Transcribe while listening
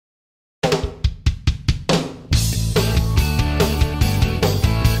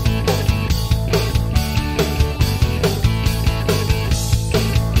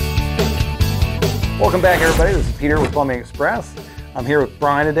Welcome back, everybody. This is Peter with Plumbing Express. I'm here with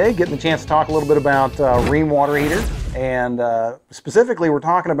Brian today, getting the chance to talk a little bit about Rheem water heaters. And specifically, we're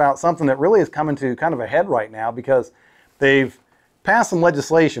talking about something that really is coming to kind of a head right now because they've passed some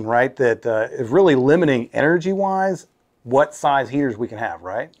legislation, right, that is really limiting energy-wise what size heaters we can have,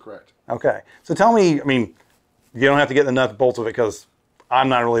 right? Correct. Okay. So tell me, I mean, you don't have to get the nuts and bolts of it because I'm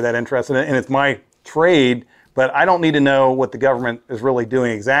not really that interested in it, and it's my trade, but I don't need to know what the government is really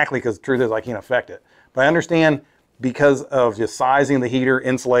doing exactly because the truth is I can't affect it. But I understand because of just sizing the heater,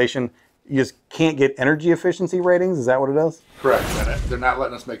 insulation, you just can't get energy efficiency ratings. Is that what it is? Correct. And they're not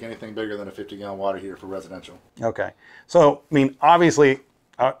letting us make anything bigger than a 50-gallon water heater for residential. Okay. So, I mean, obviously,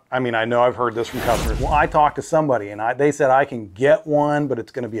 I know I've heard this from customers. Well, I talked to somebody and they said I can get one, but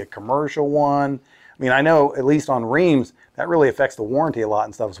it's going to be a commercial one. I mean, I know at least on Rheems, that really affects the warranty a lot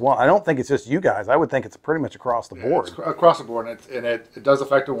and stuff as well. I don't think it's just you guys. I would think it's pretty much across the board. It's across the board, and it does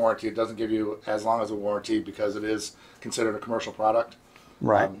affect the warranty. It doesn't give you as long as a warranty because it is considered a commercial product.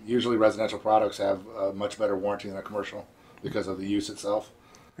 Right. Usually residential products have a much better warranty than a commercial because of the use itself.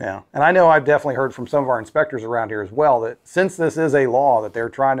 Yeah, and I know I've definitely heard from some of our inspectors around here as well that since this is a law that they're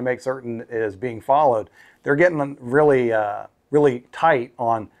trying to make certain is being followed, they're getting really, really tight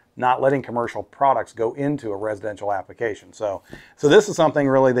on not letting commercial products go into a residential application. So this is something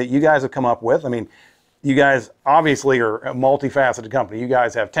really that you guys have come up with. I mean, you guys obviously are a multifaceted company. You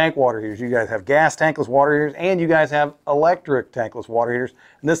guys have tank water heaters, you guys have gas tankless water heaters, and you guys have electric tankless water heaters.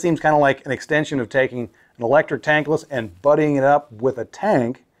 And this seems kind of like an extension of taking an electric tankless and butting it up with a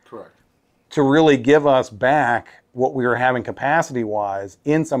tank. Correct. To really give us back what we were having capacity-wise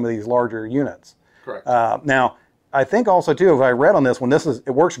in some of these larger units. Correct. Now, I think also too, if I read on this one, it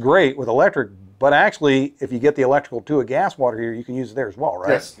works great with electric, but actually, if you get the electrical to a gas water heater, you can use it there as well,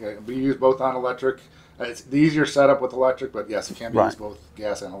 right? Yes, we use both on electric. It's the easier setup with electric, but yes, it can be used both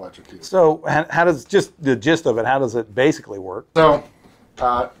gas and electric heaters. So, how does just the gist of it? How does it basically work? So,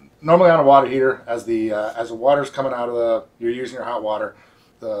 normally on a water heater, as the water's coming out of you're using your hot water,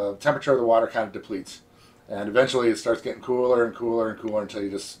 the temperature of the water kind of depletes, and eventually it starts getting cooler and cooler and cooler until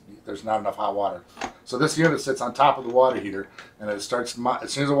there's not enough hot water. So this unit sits on top of the water heater, and it starts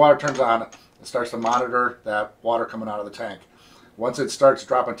as soon as the water turns on, it starts to monitor that water coming out of the tank. Once it starts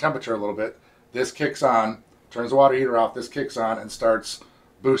dropping temperature a little bit, this kicks on, turns the water heater off. This kicks on and starts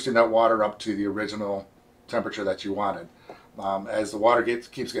boosting that water up to the original temperature that you wanted. As the water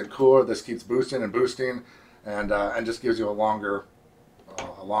keeps getting cooler, this keeps boosting and boosting, and just gives you a longer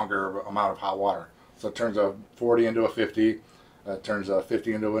amount of hot water. So it turns a 40 into a 50, it turns a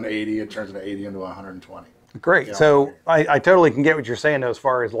 50 into an 80, it turns an 80 into 120. Great. So I totally can get what you're saying though, as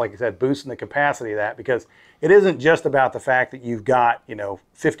far as, like I said, boosting the capacity of that, because it isn't just about the fact that you've got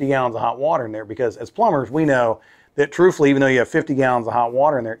 50 gallons of hot water in there, because as plumbers we know that truthfully, even though you have 50 gallons of hot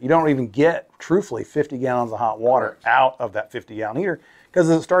water in there, you don't even get truthfully 50 gallons of hot water out of that 50-gallon heater, because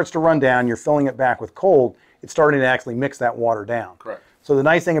as it starts to run down, you're filling it back with cold, it's starting to actually mix that water down. Correct. So the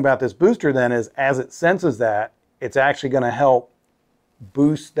nice thing about this booster then is as it senses that, it's actually going to help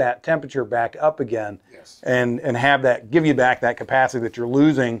boost that temperature back up again. Yes. and have that, give you back that capacity that you're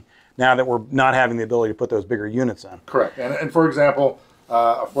losing now that we're not having the ability to put those bigger units in. Correct. And for example,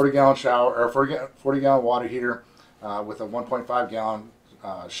 a 40-gallon shower or 40-gallon water heater with a 1.5-gallon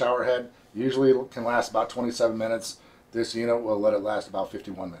shower head usually can last about 27 minutes. This unit will let it last about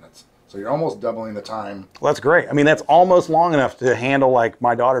 51 minutes. So you're almost doubling the time. Well, that's great. I mean, that's almost long enough to handle like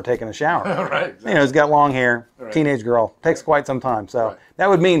my daughter taking a shower. Right. Exactly. She's got long hair, teenage girl, takes quite some time. So that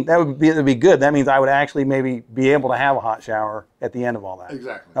would be good. That means I would actually maybe be able to have a hot shower at the end of all that.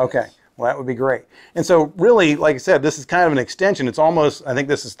 Exactly. Okay. Yes. Well, that would be great. And so really, like I said, this is kind of an extension. It's almost, I think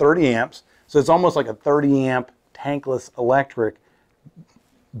this is 30 amps. So it's almost like a 30 amp tankless electric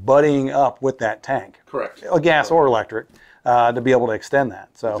buddying up with that tank. Correct. A gas or electric. To be able to extend that.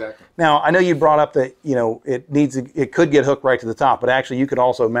 So now I know you brought up that it could get hooked right to the top, but actually you could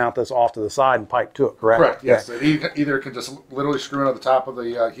also mount this off to the side and pipe to it, correct? Correct. Yes. It either can just literally screw into the top of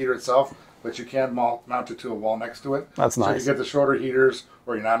the heater itself, but you can mount it to a wall next to it. That's nice. So you get the shorter heaters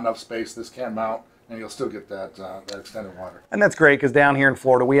or you're not enough space, this can mount, and you'll still get that extended water. And that's great because down here in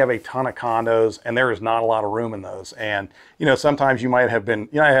Florida we have a ton of condos and there is not a lot of room in those. And sometimes you might have been,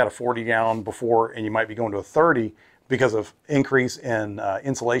 I had a 40-gallon before and you might be going to a 30 because of increase in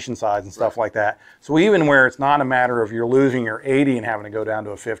insulation size and stuff like that. So even where it's not a matter of you're losing your 80 and having to go down to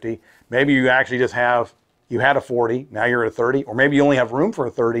a 50, maybe you actually just you had a 40, now you're at a 30, or maybe you only have room for a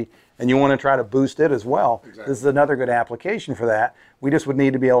 30 and you want to try to boost it as well. Exactly. This is another good application for that. We just would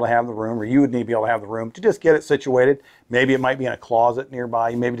need to be able to have the room, or you would need to be able to have the room to just get it situated. Maybe it might be in a closet nearby.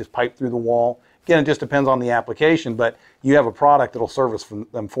 You maybe just pipe through the wall. Again, it just depends on the application, but you have a product that'll service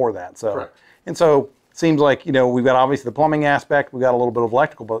them for that. So, correct. And so seems like, you know, we've got obviously the plumbing aspect, we've got a little bit of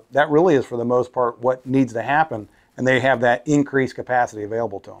electrical, but that really is for the most part what needs to happen, and they have that increased capacity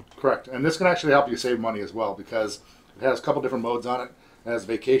available to them. Correct. And this can actually help you save money as well, because it has a couple different modes on it. It has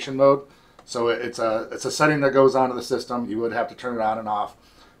vacation mode, so it's a setting that goes onto the system. You would have to turn it on and off,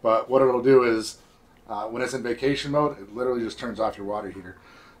 but what it'll do is when it's in vacation mode, it literally just turns off your water heater.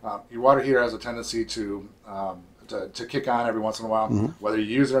 Your water heater has a tendency to kick on every once in a while, whether you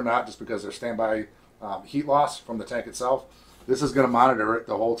use it or not, just because there's standby heat loss from the tank itself. This is going to monitor it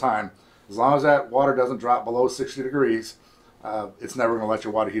the whole time. As long as that water doesn't drop below 60 degrees, it's never going to let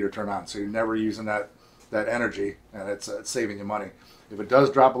your water heater turn on. So you're never using that energy, and it's saving you money. If it does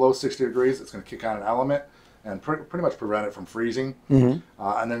drop below 60 degrees, it's going to kick on an element and pretty much prevent it from freezing.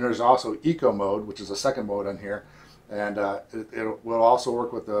 And then there's also eco mode, which is a second mode on here, and it will also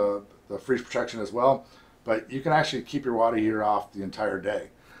work with the freeze protection as well. But you can actually keep your water heater off the entire day.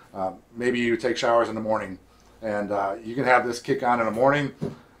 Maybe you take showers in the morning, and you can have this kick on in the morning.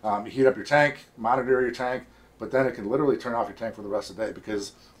 You heat up your tank, monitor your tank, but then it can literally turn off your tank for the rest of the day,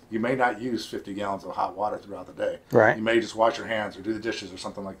 because you may not use 50 gallons of hot water throughout the day. Right. You may just wash your hands or do the dishes or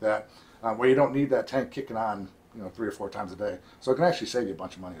something like that, where you don't need that tank kicking on, you know, 3 or 4 times a day. So it can actually save you a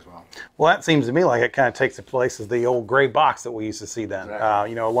bunch of money as well. Well, that seems to me like it kind of takes the place of the old gray box that we used to see then. Exactly.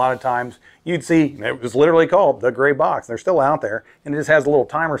 You know, a lot of times you'd see, it was literally called the gray box. They're still out there, and it just has little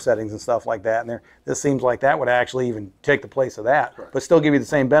timer settings and stuff like that. And this seems like that would actually even take the place of that, Correct. but still give you the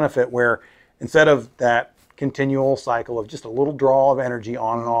same benefit, where instead of that continual cycle of just a little draw of energy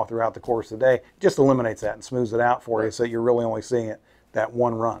on and off throughout the course of the day, it just eliminates that and smooths it out for you, so you're really only seeing it that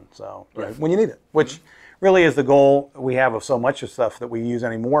one run. So when you need it, which really is the goal we have of so much of stuff that we use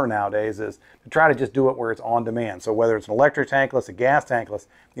anymore nowadays, is to try to just do it where it's on demand. So whether it's an electric tankless, a gas tankless,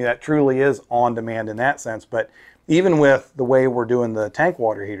 you know, that truly is on demand in that sense. But even with the way we're doing the tank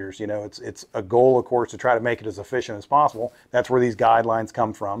water heaters, you know, it's a goal, of course, to try to make it as efficient as possible. That's where these guidelines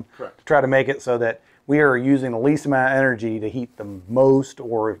come from. Correct. To try to make it so that we are using the least amount of energy to heat the most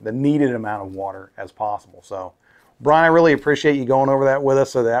or the needed amount of water as possible. So, Brian, I really appreciate you going over that with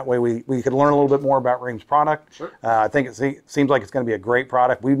us, so that way we could learn a little bit more about Rheem's product. Sure. I think it seems like it's going to be a great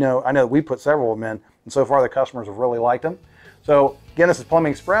product. I know we put several of them in, and so far the customers have really liked them. So again, this is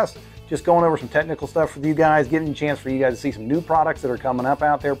Plumbing Express, just going over some technical stuff for you guys, giving you a chance for you guys to see some new products that are coming up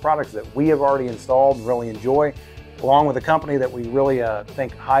out there, products that we have already installed and really enjoy, along with a company that we really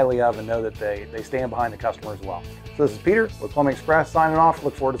think highly of and know that they stand behind the customer as well. So this is Peter with Plumbing Express signing off.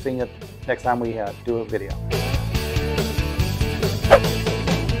 Look forward to seeing you next time we do a video.